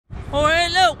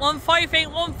158,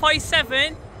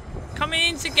 157 coming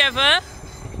in together.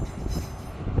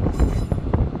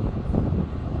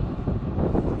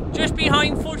 Just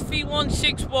behind 43,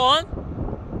 161.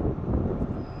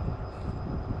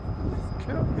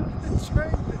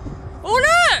 Oh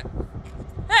look!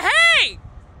 Hey!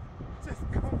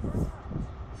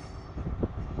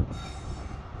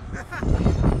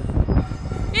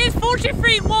 Here's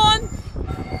 43,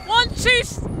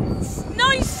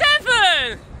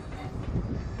 1,297.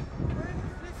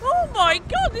 Oh my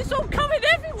God! It's all coming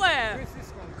everywhere. Where's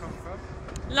this one come from?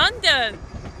 London.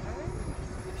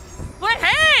 But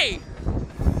hey!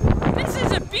 This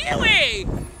is a beauty!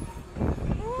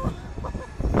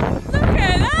 Look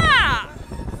at that!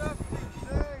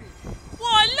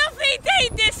 What a lovely day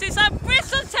this is at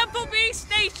Bristol Temple Meads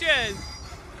Station!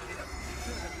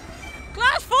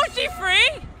 Class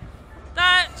 43,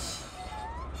 that's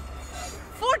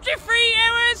 43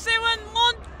 hours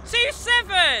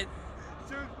 127.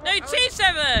 No,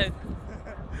 27.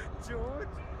 George,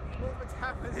 what would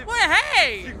happen if Well,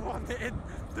 hey! you wanted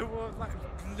the world like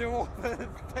blew up at the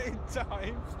same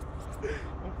time?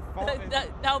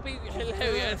 That'll be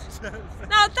hilarious.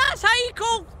 Now that's how you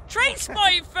call train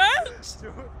spotting, folks!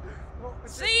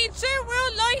 See, it's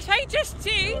real life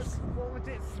HSTs. What would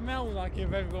it smell like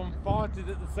if everyone farted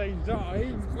at the same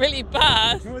time? Really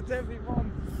bad. Would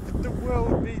the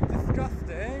world be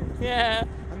disgusting? Yeah.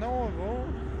 And horrible?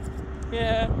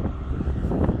 Yeah.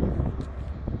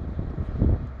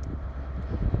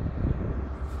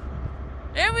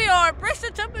 Here we are at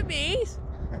Bristol Temple Meads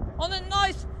on a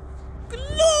nice,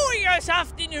 glorious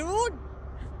afternoon.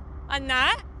 And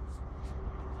that.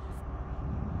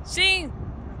 Seeing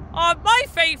my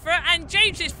favourite and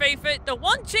James's favourite, the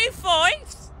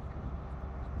 125s.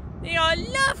 They are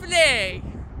lovely.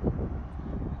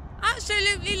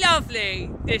 Absolutely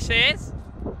lovely, this is.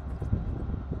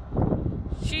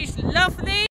 She's lovely.